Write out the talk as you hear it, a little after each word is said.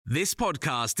This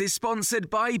podcast is sponsored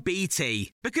by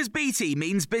BT, because BT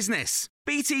means business.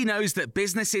 BT knows that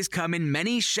businesses come in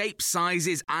many shapes,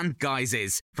 sizes and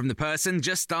guises, from the person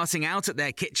just starting out at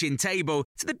their kitchen table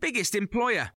to the biggest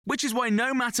employer, which is why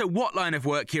no matter what line of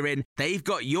work you're in, they've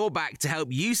got your back to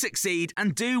help you succeed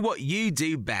and do what you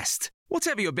do best.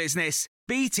 Whatever your business,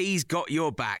 BT's got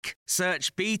your back.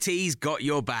 Search BT's got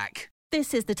your back.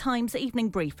 This is the Times evening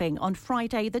briefing on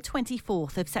Friday the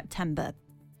 24th of September.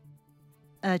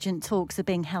 Urgent talks are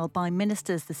being held by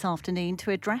ministers this afternoon to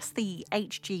address the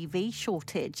HGV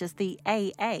shortage as the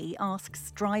AA asks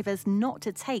drivers not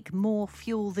to take more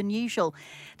fuel than usual.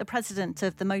 The president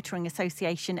of the Motoring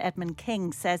Association, Edmund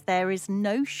King, says there is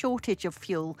no shortage of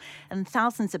fuel and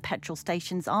thousands of petrol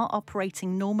stations are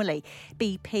operating normally.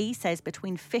 BP says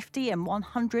between 50 and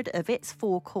 100 of its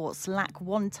forecourts lack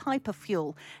one type of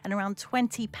fuel and around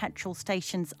 20 petrol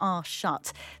stations are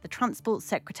shut. The Transport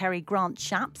Secretary, Grant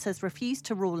Shapps, has refused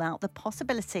to rule out the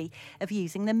possibility of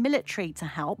using the military to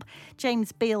help.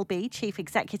 James Bealby, Chief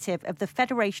Executive of the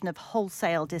Federation of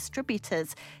Wholesale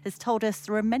Distributors, has told us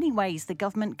there are many ways the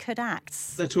government could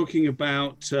act. They're talking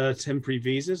about temporary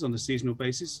visas on a seasonal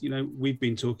basis. You know, we've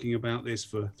been talking about this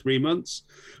for 3 months.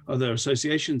 Other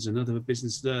associations and other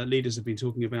business leaders have been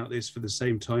talking about this for the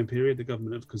same time period. The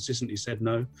government have consistently said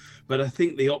no. But I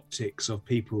think the optics of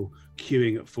people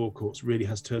queuing at forecourts really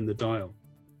has turned the dial.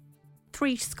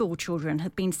 3 school children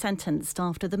have been sentenced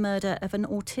after the murder of an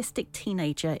autistic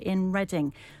teenager in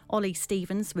Reading. Ollie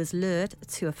Stevens was lured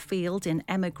to a field in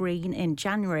Emma Green in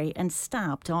January and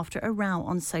stabbed after a row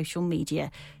on social media.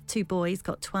 2 boys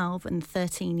got 12 and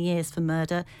 13 years for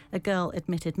murder. A girl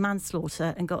admitted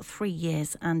manslaughter and got 3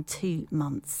 years and 2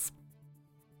 months.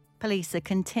 Police are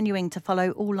continuing to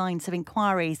follow all lines of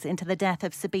inquiries into the death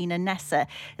of Sabina Nessa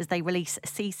as they release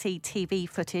CCTV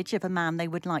footage of a man they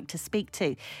would like to speak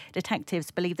to.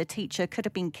 Detectives believe the teacher could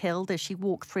have been killed as she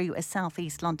walked through a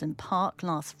southeast London park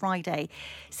last Friday.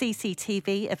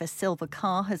 CCTV of a silver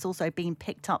car has also been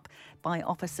picked up by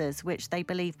officers, which they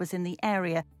believe was in the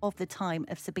area of the time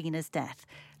of Sabina's death.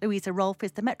 Louisa Rolfe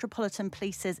is the Metropolitan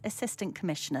Police's Assistant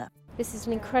Commissioner. This is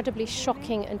an incredibly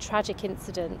shocking and tragic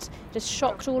incident. It has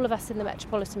shocked all of us in the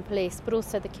Metropolitan Police, but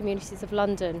also the communities of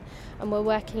London. And we're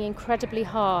working incredibly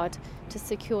hard to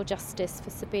secure justice for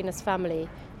Sabina's family,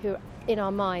 who are in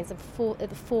our minds and at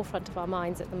the forefront of our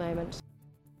minds at the moment.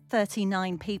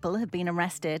 39 people have been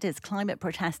arrested as climate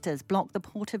protesters blocked the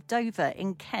port of Dover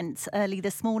in Kent early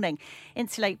this morning.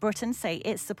 Insulate Britain say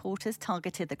its supporters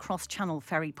targeted the cross-channel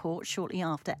ferry port shortly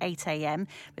after 8 a.m.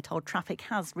 We're told traffic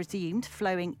has resumed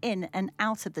flowing in and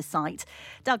out of the site.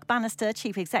 Doug Bannister,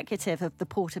 Chief Executive of the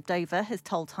Port of Dover, has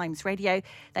told Times Radio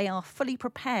they are fully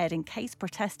prepared in case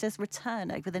protesters return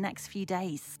over the next few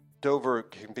days. Dover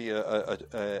can be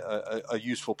a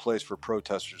useful place for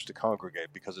protesters to congregate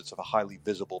because it's a highly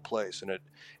visible place and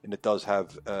it does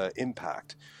have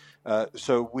impact.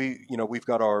 So we've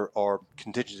got our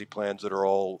contingency plans that are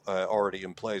all already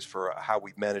in place for how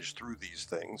we manage through these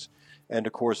things, and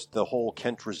of course the whole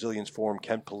Kent Resilience Forum,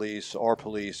 Kent Police, our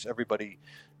police, everybody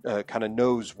kind of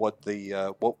knows what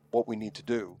we need to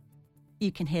do.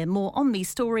 You can hear more on these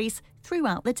stories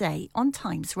throughout the day on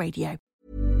Times Radio.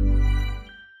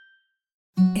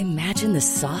 Imagine the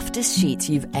softest sheets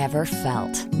you've ever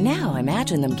felt. Now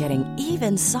imagine them getting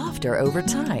even softer over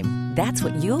time. That's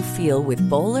what you'll feel with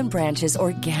Boll & Branch's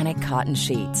organic cotton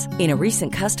sheets. In a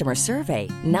recent customer survey,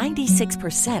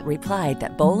 96% replied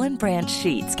that Boll & Branch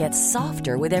sheets get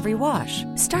softer with every wash.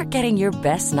 Start getting your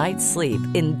best night's sleep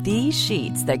in these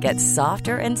sheets that get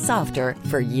softer and softer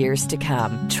for years to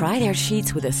come. Try their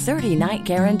sheets with a 30-night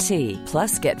guarantee.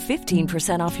 Plus, get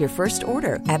 15% off your first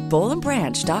order at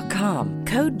bollandbranch.com.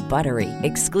 Code BUTTERY.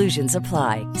 Exclusions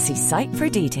apply. See site for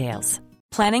details.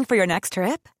 Planning for your next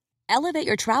trip? Elevate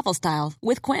your travel style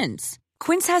with Quince.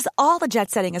 Quince has all the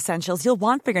jet-setting essentials you'll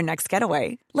want for your next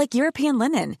getaway, like European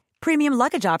linen, premium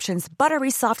luggage options,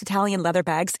 buttery soft Italian leather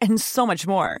bags, and so much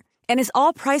more. And is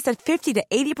all priced at 50 to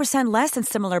 80% less than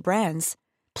similar brands.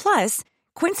 Plus,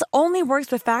 Quince only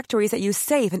works with factories that use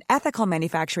safe and ethical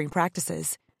manufacturing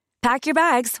practices. Pack your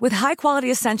bags with high-quality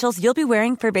essentials you'll be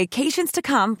wearing for vacations to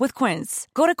come with Quince.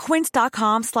 Go to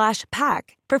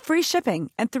quince.com/pack for free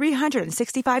shipping and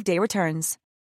 365-day returns.